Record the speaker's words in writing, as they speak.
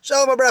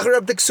Shalom Abracha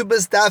Rab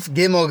Tiksubas Daf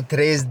Gimel.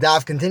 Today's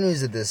Daf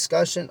continues the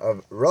discussion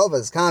of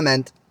Rava's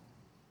comment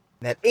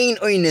that Ein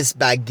Oinis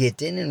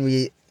Bagitin, and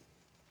we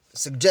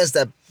suggest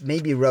that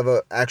maybe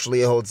Rava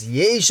actually holds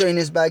Yesh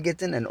Oinis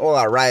Bagitin, and all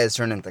our rayas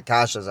turn into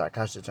kashas, our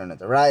kashas turn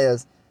into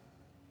rayas.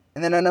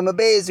 And then on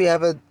Amabeis we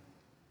have a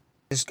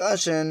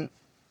discussion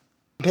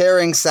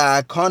comparing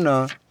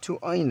Sa'akana to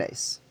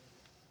Oines.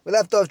 We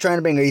left off trying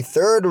to bring a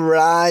third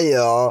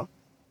raya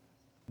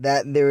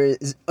that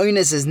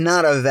Oines is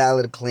not a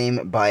valid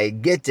claim by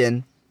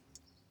Gittin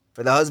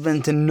for the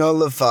husband to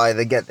nullify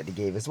the get that he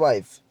gave his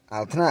wife,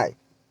 al Tanai.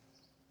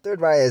 Third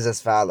raya is as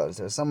follows.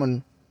 There's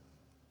someone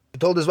who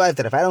told his wife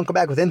that if I don't come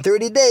back within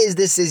 30 days,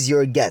 this is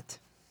your get.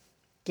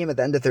 Came at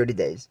the end of 30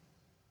 days.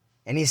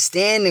 And he's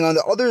standing on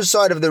the other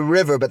side of the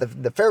river,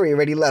 but the ferry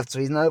already left, so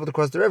he's not able to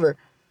cross the river.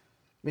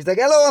 He's like,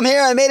 hello, I'm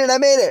here, I made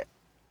it.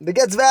 The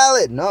get's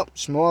valid. Nope,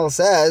 Shmuel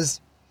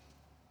says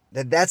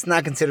that's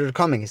not considered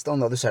coming. He's still on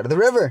the other side of the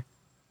river.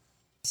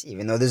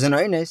 Even though there's an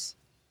oines, it's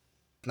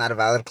not a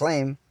valid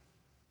claim.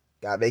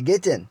 Gabe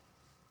Gittin.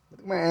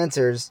 Look at my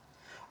answers.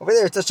 Over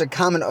there, it's such a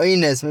common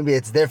oines, maybe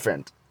it's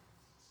different.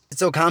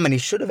 It's so common, he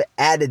should have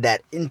added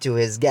that into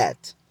his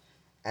get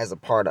as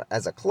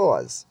a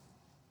clause.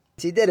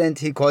 He didn't.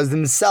 He caused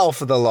himself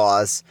the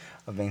loss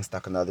of being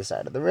stuck on the other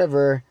side of the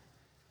river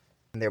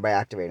and thereby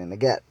activating the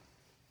get.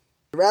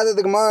 Rather,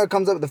 the Gemara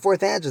comes up with the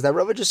fourth answer, that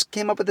Rava just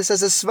came up with this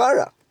as a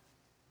svara.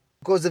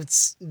 Because of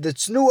the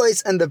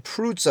tznuos and the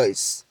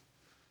prutzos.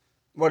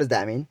 What does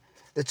that mean?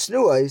 The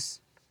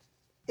tznuos,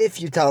 if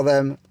you tell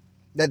them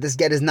that this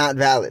get is not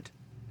valid,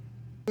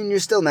 and you're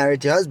still married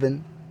to your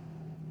husband,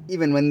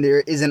 even when there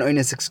is an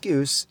oines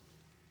excuse,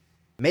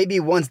 maybe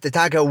once the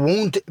taka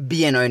won't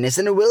be an oines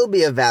and it will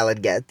be a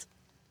valid get,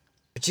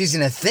 but she's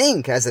going to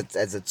think as a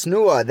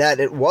tznuah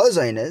that it was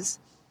oines,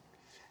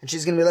 and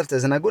she's going to be left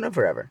as an aguna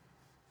forever.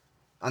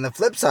 On the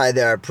flip side,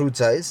 there are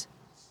prutzos,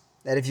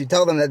 that if you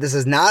tell them that this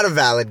is not a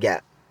valid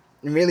get,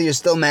 and really you're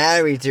still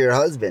married to your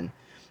husband,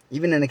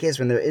 even in a case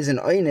when there is an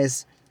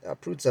oines, a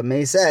prutza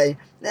may say,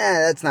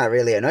 that's not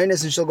really an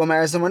oines, and she'll go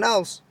marry someone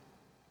else.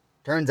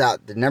 Turns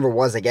out there never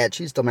was a get.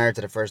 She's still married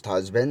to the first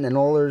husband, and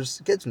all her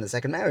kids from the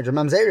second marriage are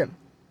mamzerim.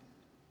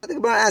 I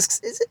think Gemara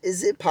asks,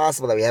 is it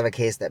possible that we have a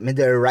case that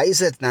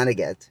midaraisa it's not a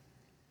get?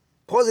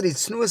 Because of these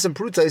tznuos and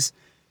prutzos,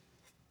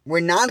 we're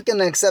not going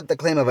to accept the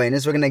claim of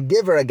oines. We're going to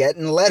give her a get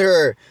and let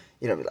her,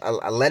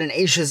 let an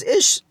Eishes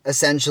Ish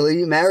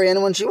essentially marry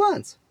anyone she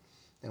wants.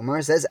 The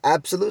Gemara says,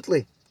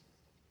 absolutely.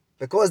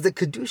 Because the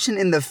Kedushin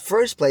in the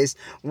first place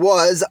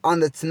was on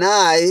the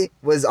Tanai,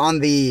 was on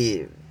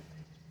the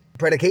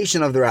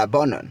predication of the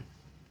Rabbanon.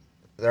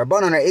 The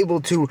Rabbanon are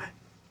able to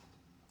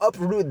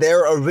uproot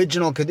their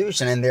original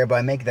Kedushin and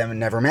thereby make them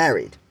never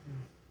married.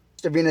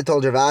 Ravina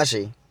told Rav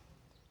Ashi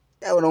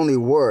that would only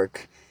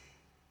work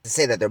to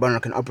say that the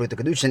Rabbanon can uproot the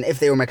Kedushin if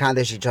they were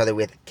Mekadesh each other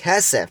with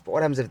Kesef. But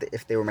what happens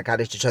if they were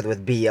Mekadesh each other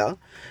with Bia?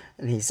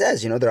 And he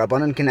says, the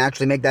Rabbanon can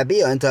actually make that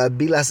Bia into a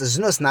Bilas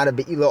Znus, not a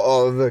Be'ila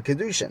of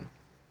Kedushin.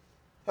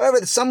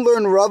 However, some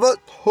learn Rava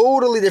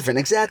totally different,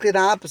 exactly the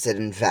opposite,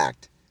 in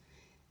fact.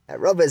 That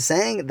Rava is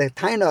saying the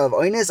Taina of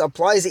Oines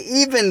applies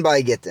even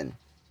by Gittin.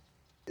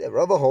 The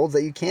Rava holds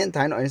that you can't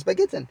Taina Oines by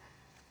Gittin.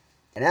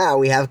 And now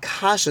we have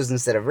Kashas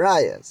instead of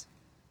Rayas.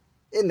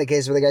 In the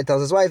case where the guy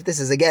tells his wife, this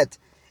is a get.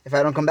 If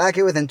I don't come back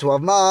here within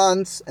 12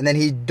 months, and then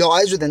he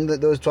dies within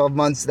those 12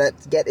 months,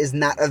 that get is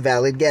not a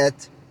valid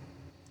get.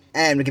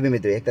 And we can be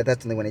meduyek that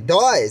that's only when he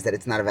dies that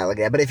it's not a valid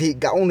get. But if he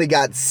only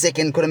got sick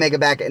and couldn't make it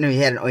back and he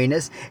had an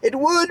oines, it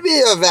would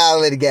be a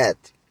valid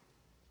get.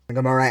 The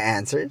Gemara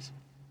answers,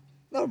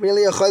 no,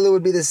 really, a chayla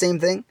would be the same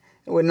thing.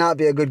 It would not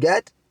be a good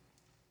get.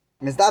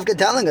 Mizdavka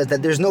telling us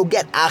that there's no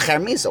get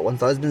achar misa. Once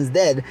the husband's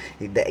dead,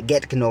 the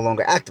get can no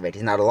longer activate.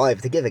 He's not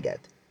alive to give a get.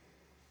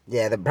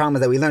 Yeah, the problem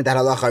is that we learned that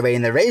halacha already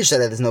in the Reisha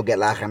that there's no get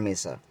lachar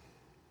misa.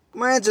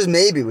 My answer is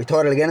maybe. We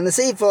taught it again in the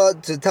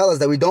Seifa to tell us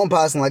that we don't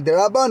pass on like the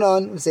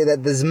Rabbanon. We say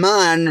that the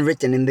Zman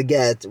written in the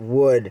get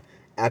would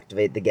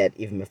activate the get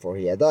even before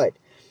he had died.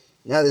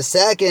 Now the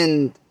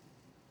second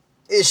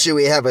issue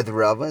we have with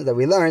Rava is that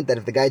we learned that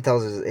if the guy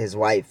tells his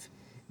wife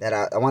that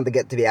I want the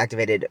get to be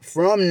activated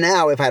from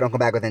now if I don't come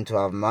back within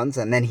 12 months,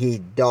 and then he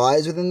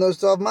dies within those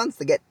 12 months,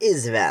 the get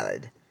is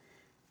valid.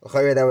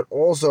 That would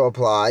also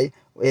apply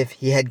if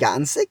he had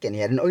gotten sick and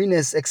he had an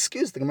oines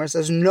excuse. The Gemara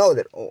says no,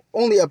 that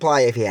only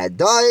apply if he had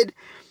died,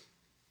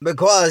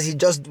 because he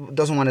just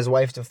doesn't want his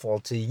wife to fall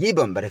to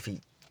yibum. But if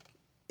he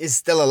is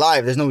still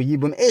alive, there's no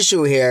yibum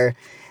issue here,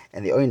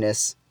 and the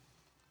oines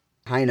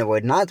haina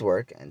would not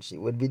work, and she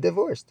would be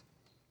divorced.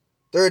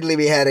 Thirdly,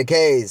 we had a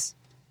case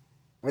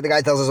where the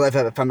guy tells his wife,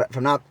 if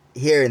I'm not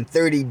here in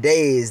 30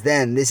 days,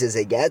 then this is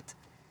a get.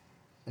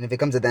 And if it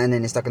comes to the end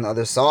and he's stuck on the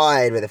other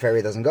side where the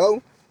ferry doesn't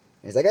go,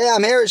 he's like, hey,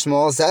 I'm here,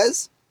 Shmuel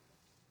says.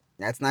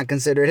 That's not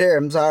considered here.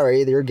 I'm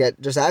sorry, your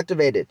get just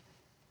activated.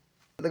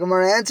 The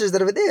Gemara answers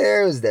that over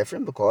there it was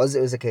different because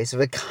it was a case of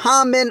a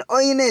common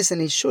oines,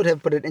 and he should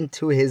have put it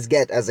into his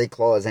get as a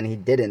clause, and he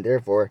didn't.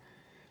 Therefore,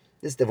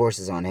 this divorce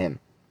is on him.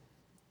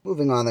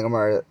 Moving on, the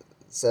Gemara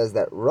says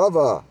that Rav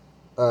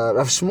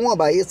Shmuel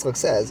Bar Yitzchak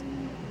says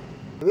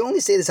We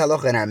only say this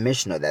halacha in our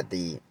Mishnah that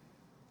the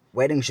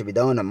wedding should be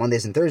done on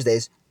Mondays and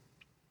Thursdays,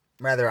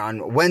 rather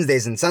on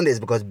Wednesdays and Sundays,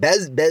 because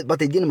Batei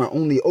Dinim are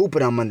only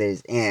open on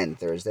Mondays and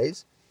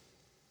Thursdays,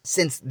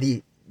 since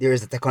there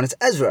is the Tekanas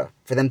Ezra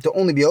for them to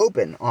only be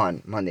open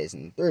on Mondays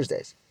and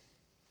Thursdays.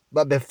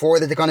 But before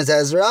the Tekanas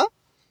Ezra,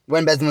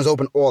 when Beis Din was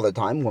open all the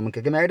time, woman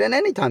could get married at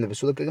any time. The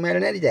Basula could get married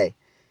on any day.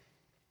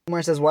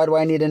 Gemara says, why do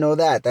I need to know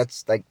that?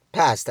 That's like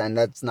past, and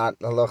that's not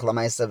halach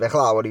lamaisa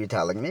v'chla. What are you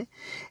telling me?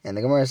 And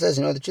the Gemara says,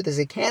 the truth is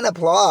it can't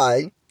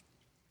apply,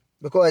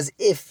 because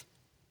if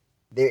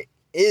there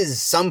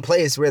is some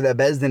place where the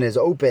Beis Din is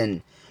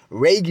open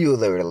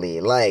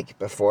regularly, like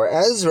before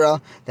Ezra,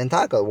 then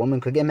a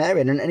woman could get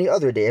married on any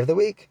other day of the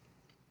week.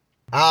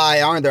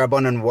 Aren't the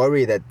Rabbanan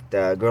worried that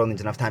the girl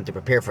needs enough time to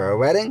prepare for her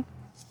wedding?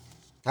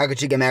 How could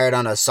she get married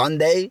on a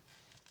Sunday?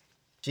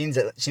 She needs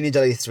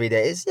at least 3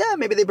 days. Yeah,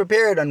 maybe they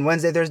prepare it on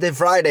Wednesday, Thursday,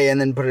 Friday, and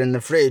then put it in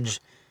the fridge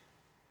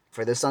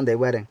for the Sunday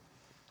wedding.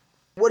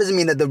 What does it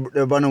mean that the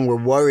Rabbanan were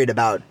worried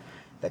about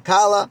the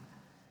Kala?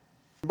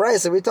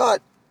 Bryce, we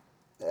taught,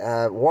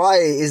 why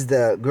is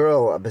the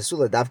girl, a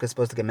Basula Dafka,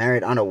 supposed to get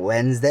married on a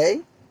Wednesday?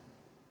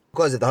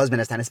 Because if the husband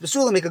has Tanis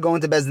Basulam, he could go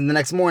into Beis Din the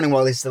next morning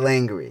while he's still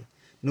angry.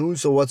 No,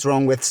 so what's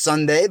wrong with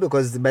Sunday?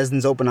 Because the Beis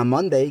Din's open on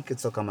Monday, he could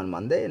still come on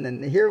Monday. And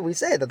then here we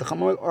say that the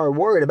Chachamim are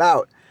worried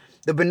about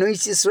the Bnei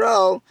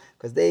Yisrael,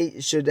 because they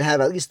should have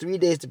at least 3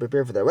 days to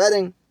prepare for their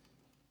wedding.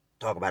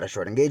 Talk about a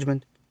short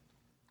engagement.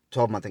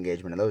 12-month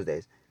engagement in those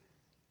days.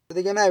 So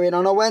they get married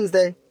on a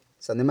Wednesday.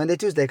 Sunday, Monday,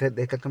 Tuesday,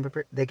 they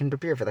can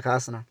prepare for the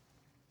Chasana.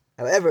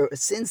 However,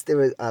 since there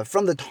was,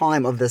 from the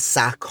time of the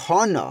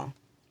Sakana,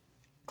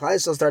 Klal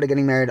Yisrael started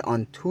getting married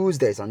on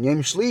Tuesdays, on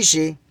Yom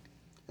Shlishi,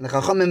 and the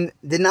Chachamim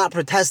did not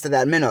protest to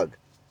that minhag. I'll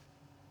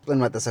explain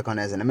what the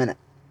Sakana is in a minute.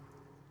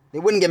 They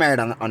wouldn't get married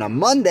on a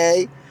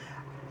Monday,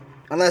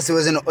 unless it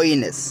was an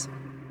oinis,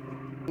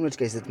 in which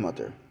case it's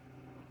mutter.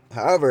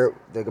 However,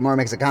 the Gemara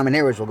makes a comment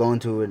here, which we'll go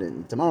into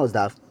in tomorrow's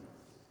daf,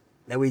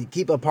 that we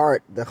keep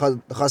apart the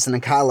Chassan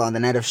and Kala on the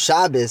night of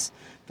Shabbos,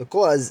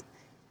 because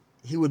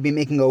he would be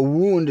making a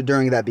wound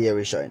during that Biyah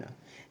Rishona.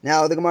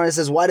 Now, the Gemara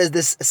says, why does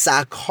this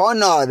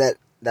sakana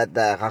that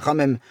the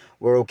Chachamim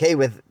were okay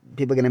with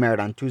people getting married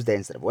on Tuesday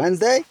instead of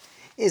Wednesday?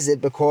 Is it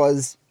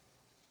because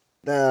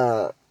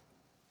the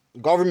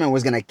government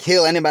was going to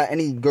kill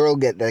any girl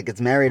that gets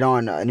married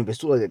on, any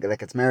Basula that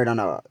gets married on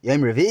a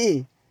Yom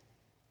Revi?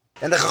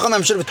 And the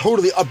Chachamim should have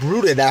totally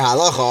uprooted that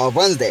halacha of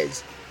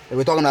Wednesdays. They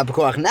were talking about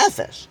Pekuach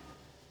Nefesh.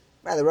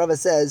 Rather, Rava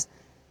says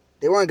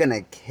they weren't going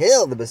to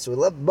kill the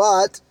Basula,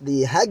 but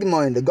the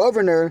Hagmon, the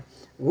governor,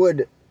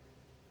 would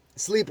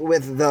sleep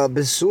with the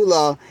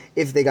Basula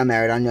if they got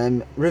married on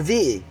Yom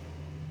Revi.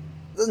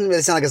 Doesn't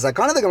really sound like a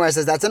sakana. The Gemara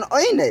says that's an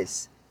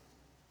oines.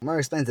 The Gemara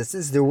explains that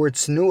since there were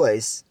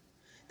tznuos,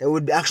 that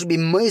would actually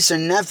be moiser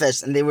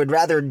nefesh, and they would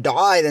rather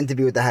die than to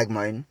be with the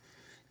Hagmon.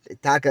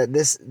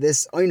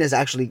 This oines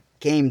actually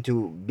came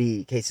to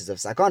be cases of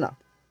sakana.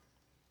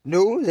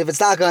 No, if it's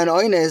taka and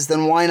oines,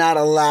 then why not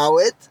allow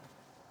it?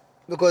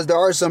 Because there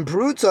are some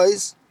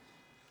prutzos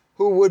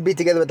who would be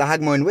together with the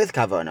Hagmon with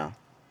kavana,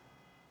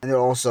 and there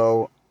are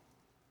also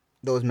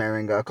those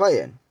marrying a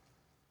kohen.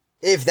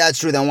 If that's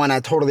true, then why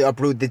not totally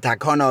uproot the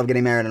takana of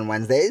getting married on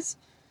Wednesdays?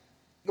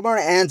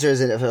 Gemara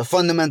answers a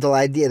fundamental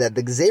idea that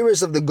the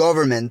gzeros of the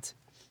government,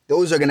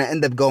 those are going to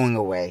end up going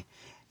away,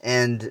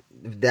 and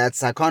that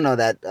takana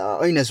that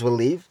oines will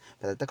leave,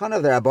 but the takana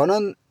of the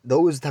Rabbanon,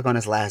 those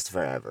takanas last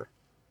forever.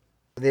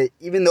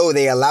 Even though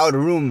they allowed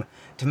room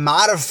to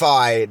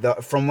modify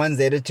from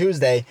Wednesday to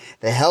Tuesday,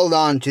 they held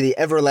on to the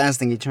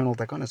everlasting eternal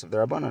takanas of the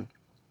Rabbanon.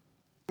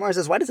 Gemara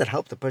says, why does it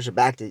help to push it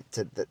back to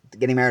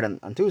getting married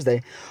on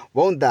Tuesday?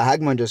 Won't the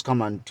Hagmon just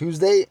come on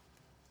Tuesday?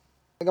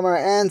 The Gemara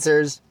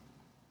answers,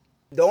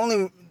 the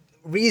only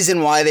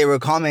reason why they were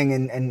coming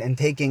and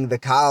taking the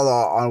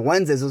Kala on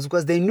Wednesdays was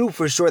because they knew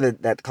for sure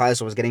that Klal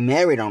Yisrael was getting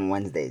married on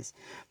Wednesdays.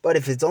 But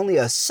if it's only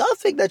a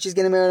suffix that she's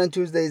getting married on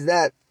Tuesdays,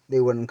 that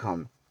they wouldn't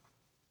come.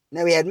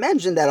 Now, we had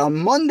mentioned that on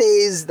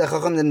Mondays, the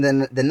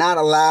Chachamim did not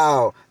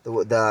allow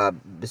the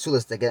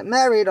Basulas to get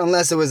married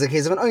unless it was a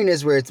case of an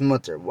oines where it's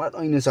mutter. What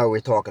oines are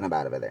we talking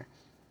about over there?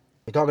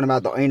 We're talking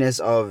about the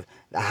oines of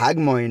the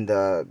Hagmoin,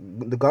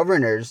 the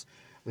governors.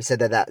 We said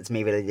that's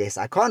maybe the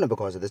sakana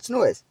because of the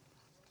tznuos.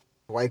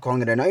 Why are you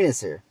calling it an oines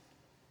here?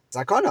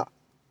 Sakana.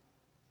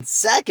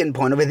 Second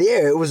point over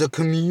there, it was a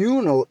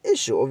communal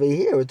issue. Over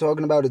here, we're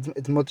talking about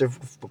it's mutter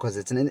because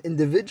it's an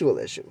individual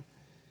issue.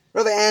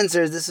 Rava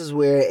answers, this is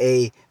where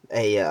a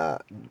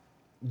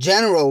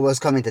general was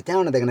coming to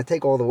town and they're going to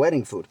take all the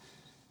wedding food.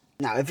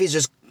 Now, if he's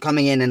just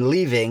coming in and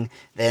leaving,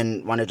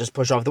 then why not just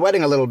push off the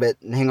wedding a little bit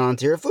and hang on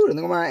to your food? And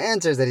the Gemara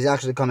answers that he's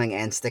actually coming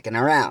and sticking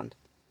around.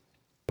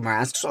 The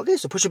Gemara asks, okay,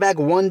 so push it back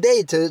one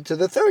day to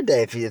the third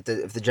day.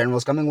 If the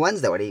general's coming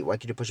Wednesday, why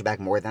could you push it back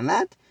more than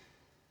that?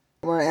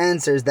 The Gemara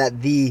answers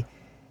that the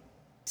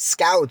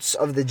scouts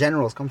of the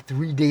generals come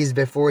 3 days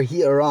before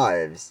he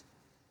arrives.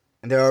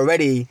 And they're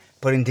already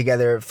putting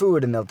together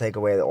food, and they'll take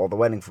away all the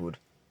wedding food.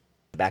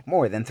 Back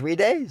more than 3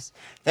 days.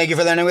 Thank you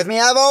for learning with me.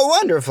 Have a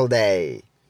wonderful day.